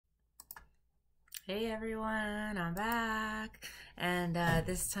Hey everyone, I'm back. And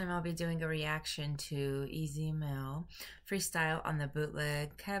this time I'll be doing a reaction to Easy Mill Freestyle on the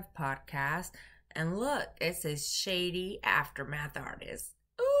Bootleg Kev podcast. And look, it says Shady Aftermath Artist.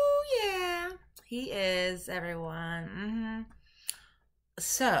 Oh yeah, he is, everyone.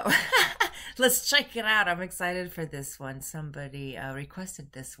 So let's check it out. I'm excited for this one. Somebody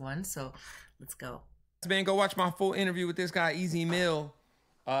requested this one, so let's go. Man, go watch my full interview with this guy, Easy Mill.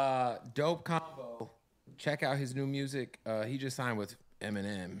 Dope combo. Check out his new music. He just signed with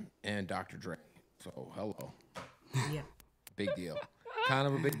Eminem and Dr. Dre. So hello. Yeah. Big deal. Kind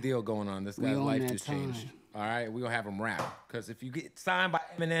of a big deal going on. This guy's life just changed. All right, we're gonna have him rap. Because if you get signed by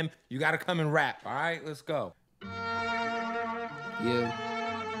Eminem, you gotta come and rap. All right, let's go. Yeah.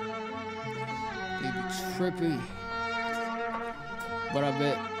 They be tripping. But I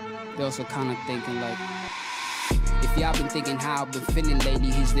bet they also kind of thinking like, if y'all been thinking how I've been feeling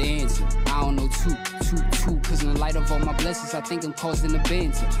lately, here's the answer. I don't know too. Cause in the light of all my blessings, I think I'm causing a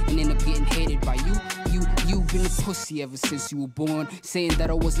banter and end up getting hated by you. You've been a pussy ever since you were born, saying that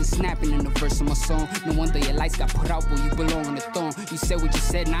I wasn't snapping in the verse of my song. No wonder your lights got put out, but you belong on the throne. You said what you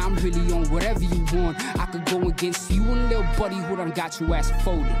said, now I'm really on whatever you want. I could go against you and little buddy who done got your ass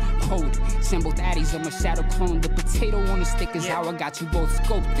folded. Send both addies on my shadow clone. The potato on the stick is how I got you both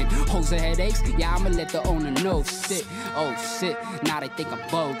scoped. And hoes are headaches, yeah, I'ma let the owner know. Shit, now they think I'm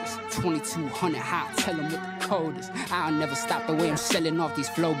bogus. 2200 high, tell them what the code is. I'll never stop the way I'm selling off these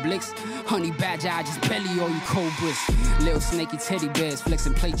flow blicks. Honey badger, I just belly all you cobras. Little snaky teddy bears,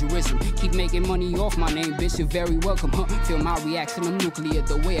 flexing plagiarism. Keep making money off my name, bitch, you're very welcome, huh? Feel my reaction, I'm nuclear,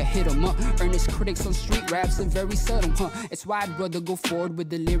 the way I hit them up. Earnest critics on street raps are very subtle, huh? It's why I'd rather go forward with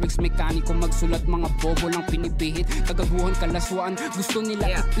the lyrics. Mekaniko magsulat, mga bobo lang pinipihit. Kagaguhan kalaswaan, gusto nila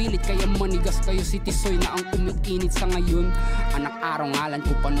ipilit. Kaya manigas kayo, sitisoy na ang umiinit sa ngayon. Anak araw ngalan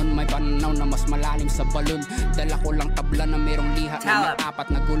ko pa nun, may pananaw na mas malalim sa balon. Dala ko lang tabla na merong liha na may apat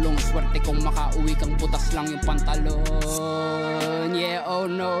na gulong. Swerte kong makauwi kang butas lang yung pantalon. Yeah, oh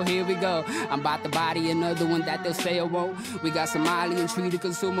no, here we go. I'm about to body another one that they'll say I won't. We got some Molly and tree to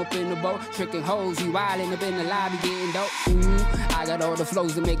consume up in the boat. Tricking hoes, you wildin' up in the lobby getting dope. Ooh, I got all the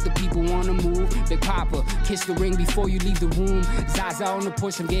flows that make the people wanna move. Big Papa, kiss the ring before you leave the room. Zaza on the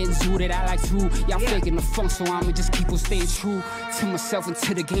push, I'm getting zooted, I like to. Y'all faking the funk, so I'ma just keep on staying true to myself and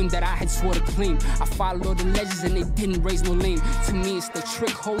to the game that I had swore to claim. I followed the legends and they didn't raise no lane. To me, it's the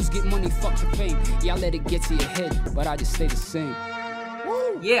trick, hoes get money, fuck the fame. Y'all let it get to your head, but I just stay the same.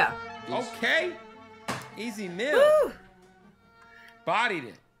 Woo! Yeah. Okay. Easy Mill. Woo! Bodied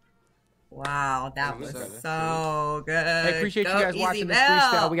it. Wow, that was so good. I appreciate you guys watching this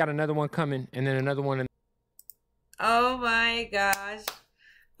freestyle. We got another one coming, and then another one. Oh my gosh.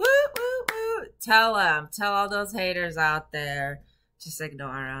 Woo, woo, woo. Tell all those haters out there, just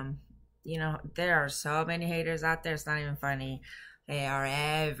ignore them. You know, there are so many haters out there, it's not even funny. They are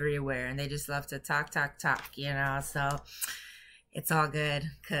everywhere, and they just love to talk, you know, so it's all good,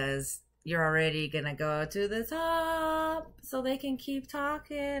 because you're already gonna go to the top, so they can keep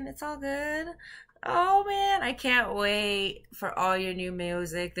talking. It's all good. Oh man, I can't wait for all your new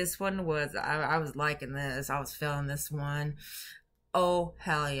music. This one was, I was liking this. I was feeling this one. Oh,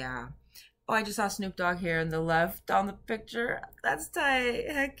 hell yeah. Oh, I just saw Snoop Dogg here on the left on the picture. That's tight.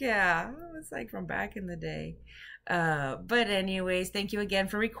 Heck yeah. It's like from back in the day. But anyways, thank you again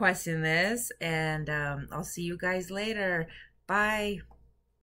for requesting this. And I'll see you guys later. Bye.